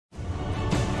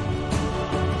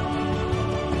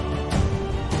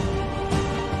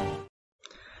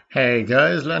Hey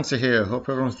guys, Lancer here. Hope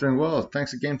everyone's doing well.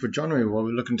 Thanks again for joining me while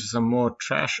we look into some more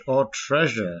trash or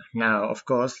treasure. Now, of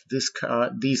course, these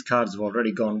cards have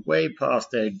already gone way past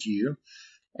their due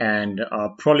and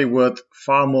are probably worth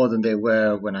far more than they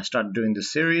were when I started doing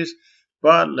this series,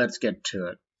 but let's get to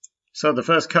it. So the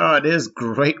first card is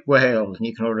Great Whale, and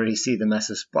you can already see the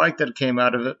massive spike that came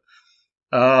out of it.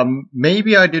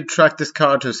 Maybe I did track this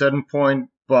card to a certain point,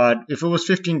 but if it was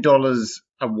 $15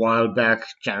 a while back,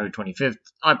 January 25th,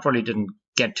 I probably didn't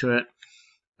get to it.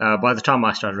 By the time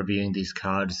I started reviewing these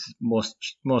cards,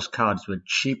 most cards were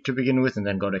cheap to begin with and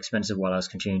then got expensive while I was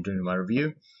continuing doing my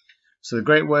review. So the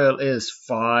Great Whale is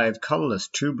 5 colorless,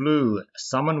 2 blue,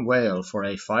 summon whale for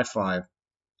a 5/5.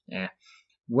 Yeah.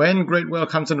 When Great Whale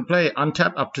comes into play,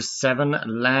 untap up to 7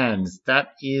 lands. That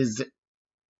is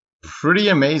pretty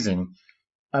amazing.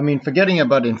 I mean, forgetting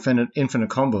about infinite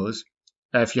combos,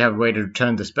 if you have a way to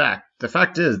return this back, the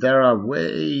fact is there are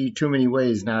way too many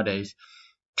ways nowadays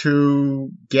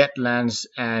to get lands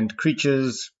and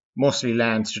creatures, mostly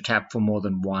lands, to tap for more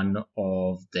than one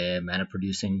of their mana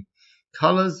producing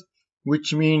colors,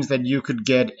 which means that you could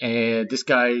get this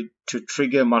guy to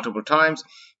trigger multiple times.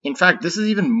 In fact, this is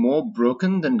even more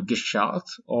broken than Gisharth,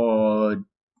 or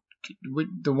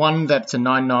the one that's a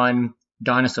 9/9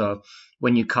 dinosaur.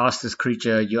 When you cast this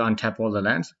creature, you untap all the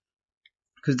lands.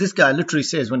 Because this guy literally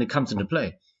says when it comes into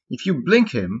play, if you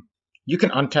blink him, you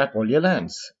can untap all your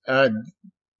lands.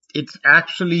 It's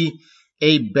actually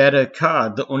a better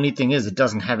card. The only thing is it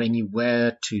doesn't have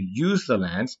anywhere to use the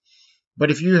lands. But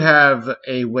if you have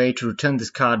a way to return this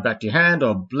card back to your hand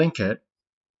or blink it,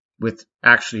 with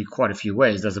actually quite a few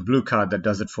ways, there's a blue card that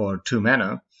does it for 2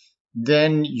 mana,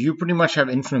 then you pretty much have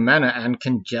infinite mana and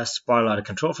can just spiral out of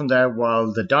control from there,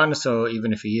 while the dinosaur,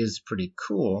 even if he is pretty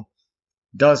cool,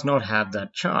 does not have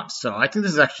that chance. So I think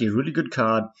this is actually a really good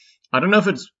card. I don't know if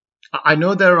it's... I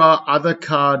know there are other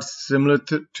cards similar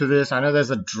to this. I know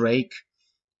there's a Drake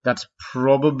that's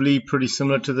probably pretty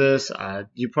similar to this.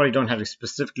 You probably don't have to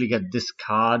specifically get this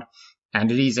card, and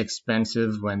it is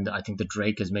expensive when I think the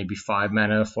Drake is maybe 5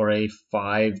 mana for a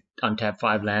 5 untap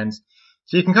 5 lands.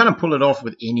 So you can kind of pull it off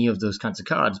with any of those kinds of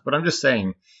cards. But I'm just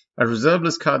saying, a reserve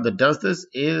list card that does this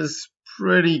is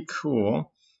pretty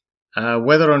cool.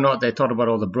 Whether or not they thought about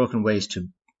all the broken ways to,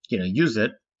 use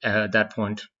it at that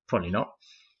point, probably not.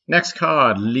 Next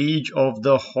card, Liege of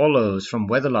the Hollows from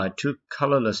Weatherlight. 2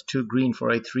 colorless, 2 green for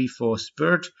a 3/4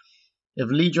 spirit. If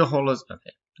Liege of Hollows...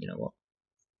 Okay, you know what?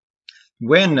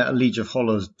 When Liege of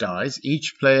Hollows dies,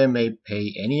 each player may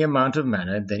pay any amount of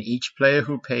mana, then each player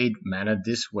who paid mana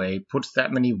this way puts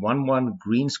that many 1/1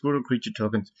 green squirrel creature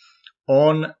tokens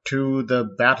onto the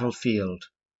battlefield.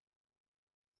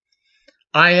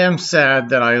 I am sad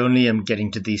that I only am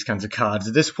getting to these kinds of cards.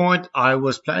 At this point, I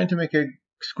was planning to make a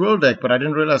squirrel deck, but I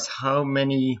didn't realize how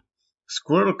many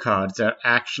squirrel cards are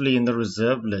actually in the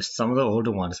reserve list, some of the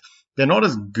older ones. They're not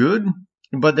as good,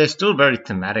 but they're still very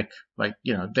thematic. Like,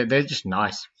 they're just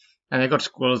nice. And they got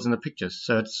squirrels in the pictures.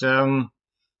 So it's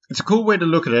a cool way to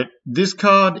look at it. This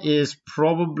card is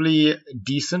probably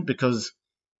decent because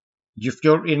if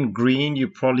you're in green, you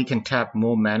probably can tap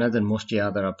more mana than most of your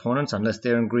other opponents, unless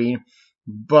they're in green.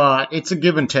 But it's a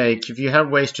give and take. If you have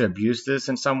ways to abuse this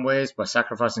in some ways by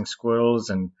sacrificing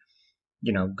squirrels and,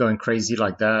 going crazy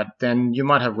like that, then you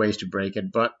might have ways to break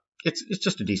it. But it's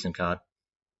just a decent card.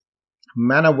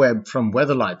 Mana Web from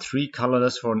Weatherlight, 3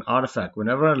 colorless for an artifact.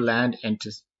 Whenever a land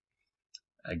enters...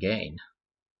 Again.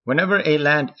 Whenever a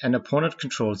land an opponent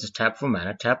controls is tapped for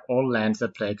mana, tap all lands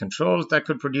that player controls that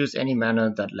could produce any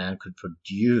mana that land could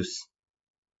produce.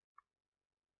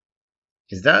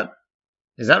 Is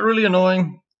that really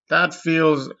annoying? That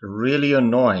feels really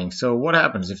annoying. So what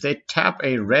happens? If they tap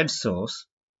a red source,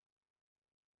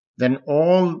 then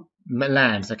all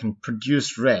lands that can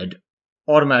produce red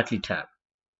automatically tap.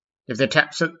 If they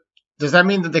tap, so does that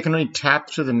mean that they can only tap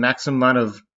to the maximum amount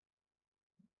of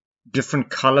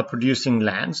different color producing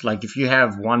lands? Like if you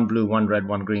have 1 blue, 1 red,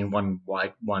 1 green, 1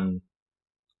 white, 1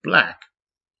 black,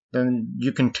 then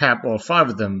you can tap all 5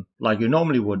 of them like you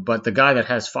normally would. But the guy that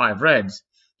has 5 reds,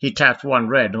 he taps 1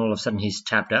 red and all of a sudden he's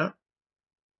tapped out.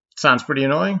 Sounds pretty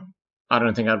annoying. I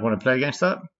don't think I'd want to play against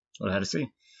that. We'll have to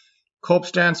see. Corpse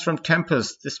Dance from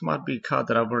Tempest. This might be a card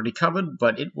that I've already covered,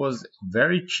 but it was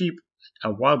very cheap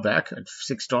a while back at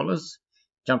 $6.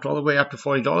 Jumped all the way up to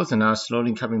 $40 and now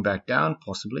slowly coming back down,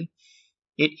 possibly.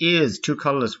 It is 2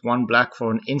 colorless, 1 black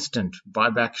for an instant. Buy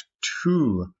back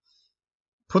 2.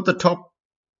 Put the top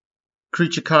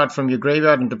creature card from your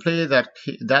graveyard into play.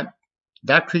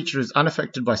 That creature is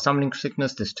unaffected by summoning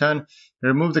sickness this turn.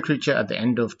 Remove the creature at the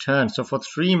end of turn. So for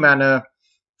 3 mana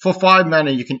For 5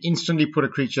 mana, you can instantly put a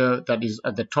creature that is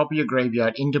at the top of your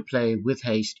graveyard into play with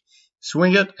haste,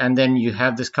 swing it, and then you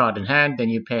have this card in hand, then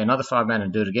you pay another 5 mana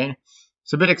and do it again.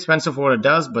 It's a bit expensive for what it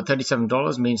does, but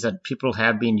 $37 means that people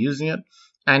have been using it.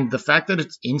 And the fact that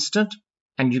it's instant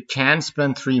and you can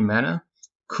spend 3 mana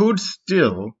could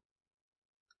still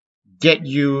get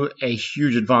you a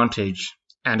huge advantage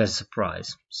and a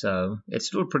surprise. So it's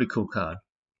still a pretty cool card.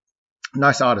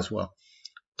 Nice art as well.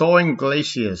 Thawing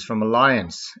Glaciers from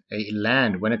Alliance, a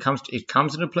land. When it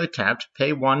comes into play tapped,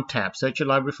 pay 1 tap, search your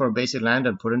library for a basic land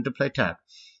and put it into play tapped.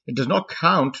 It does not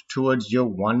count towards your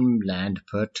 1 land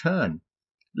per turn.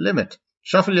 Limit.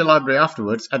 Shuffle your library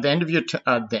afterwards. At the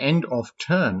end of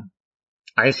turn,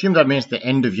 I assume that means the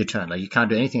end of your turn, like you can't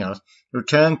do anything else.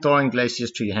 Return Thawing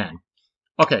Glaciers to your hand.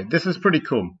 Okay, this is pretty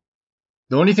cool.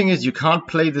 The only thing is you can't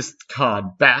play this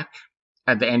card back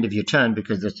at the end of your turn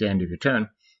because it's the end of your turn.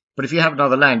 But if you have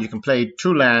another land, you can play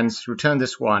 2 lands, return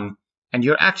this one, and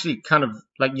you're actually kind of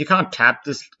like, you can't tap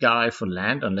this guy for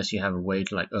land unless you have a way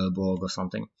to like Urborg or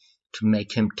something to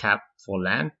make him tap for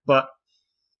land. But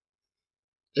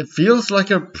it feels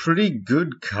like a pretty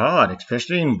good card,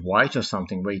 especially in white or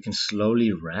something where you can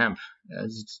slowly ramp.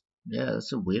 Yeah,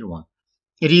 that's a weird one.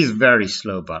 It is very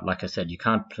slow, but like I said, you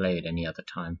can't play it any other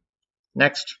time.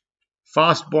 Next,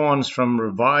 Fastborns from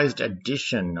Revised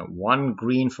Edition. 1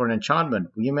 green for an enchantment.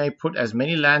 You may put as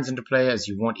many lands into play as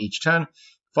you want each turn.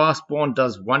 Fastborn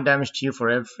does 1 damage to you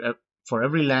for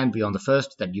every land beyond the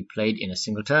first that you played in a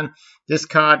single turn. This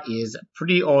card is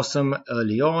pretty awesome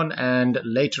early on, and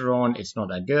later on it's not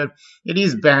that good. It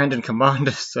is banned in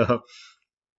Commander, so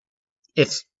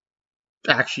it's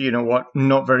actually, you know what,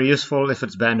 not very useful if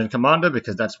it's banned in Commander,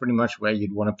 because that's pretty much where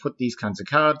you'd want to put these kinds of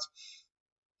cards.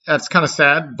 That's kind of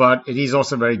sad, but it is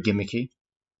also very gimmicky.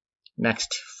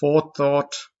 Next,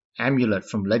 Forethought Amulet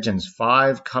from Legends.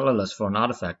 5 colorless for an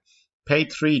artifact. Pay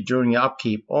 3 during your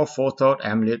upkeep, or Forethought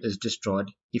Amulet is destroyed.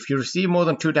 If you receive more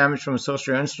than 2 damage from a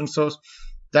sorcery or instant source,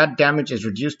 that damage is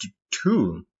reduced to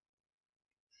 2.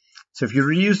 So if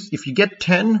you get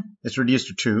 10, it's reduced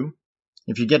to 2.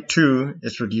 If you get 2,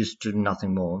 it's reduced to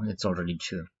nothing more. It's already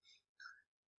 2.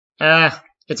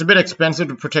 It's a bit expensive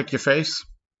to protect your face.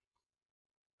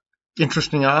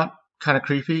 Interesting art, kind of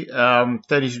creepy.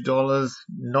 $32,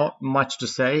 not much to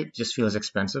say. It just feels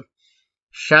expensive.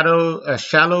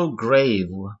 Shallow Grave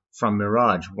from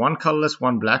Mirage. 1 colorless,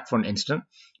 1 black for an instant.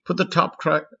 Put the top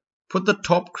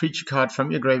creature card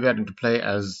from your graveyard into play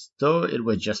as though it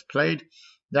were just played.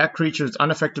 That creature is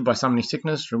unaffected by summoning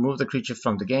sickness. Remove the creature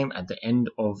from the game at the end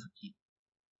of...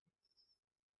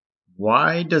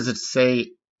 Why does it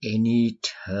say any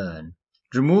turn?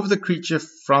 Remove the creature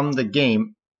from the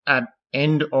game at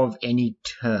end of any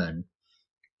turn.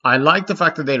 I like the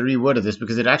fact that they reworded this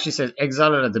because it actually says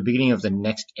exile it at the beginning of the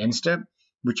next end step,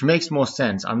 which makes more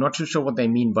sense. I'm not too sure what they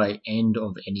mean by end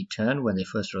of any turn when they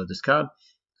first wrote this card.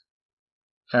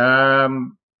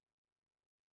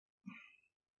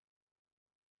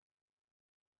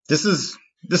 This is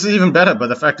even better, but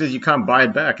the fact is you can't buy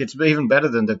it back. It's even better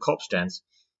than the Corpse Dance.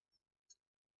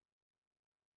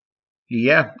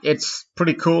 Yeah, it's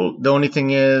pretty cool. The only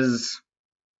thing is...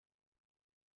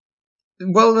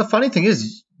 Well, the funny thing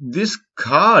is, this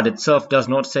card itself does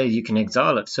not say you can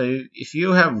exile it. So if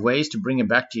you have ways to bring it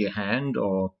back to your hand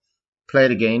or play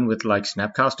it again with like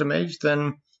Snapcaster Mage,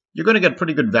 then you're going to get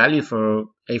pretty good value for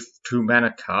a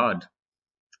 2-mana card.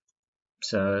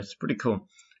 So it's pretty cool.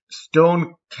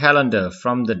 Stone Calendar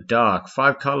from the Dark.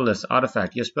 5 colorless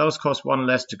artifact. Your spells cost 1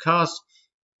 less to cast.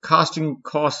 Casting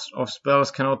cost of spells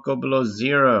cannot go below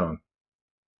 0.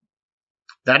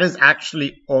 That is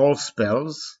actually all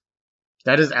spells.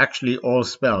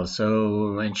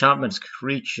 So enchantments,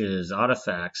 creatures,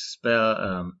 artifacts,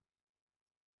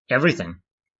 everything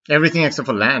except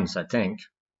for lands, I think.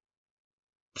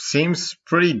 Seems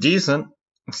pretty decent.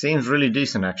 Seems really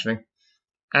decent, actually.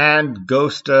 And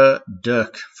Ghoster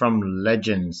Dirk from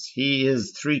Legends. He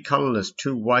is 3 colorless,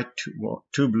 2 white,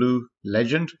 2 blue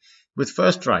legend. With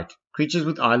first strike, creatures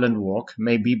with Island Walk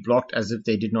may be blocked as if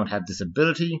they did not have this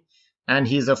ability. And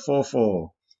he's a 4/4.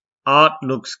 Art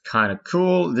looks kind of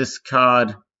cool. This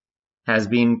card has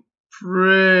been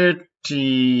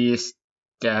pretty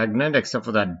stagnant, except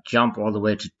for that jump all the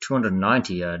way to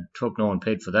 290. I hope no one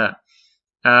paid for that.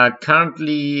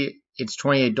 Currently, it's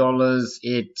 $28.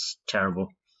 It's terrible.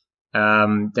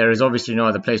 There is obviously no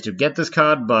other place to get this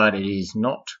card, but it is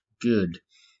not good.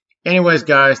 Anyways,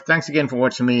 guys, thanks again for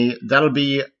watching me. That'll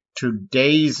be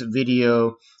today's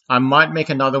video. I might make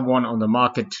another one on the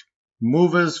market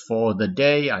movers for the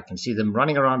day. I can see them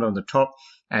running around on the top,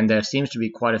 and there seems to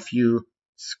be quite a few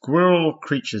squirrel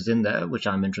creatures in there, which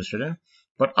I'm interested in.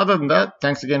 But other than that,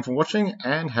 thanks again for watching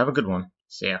and have a good one.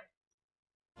 See ya.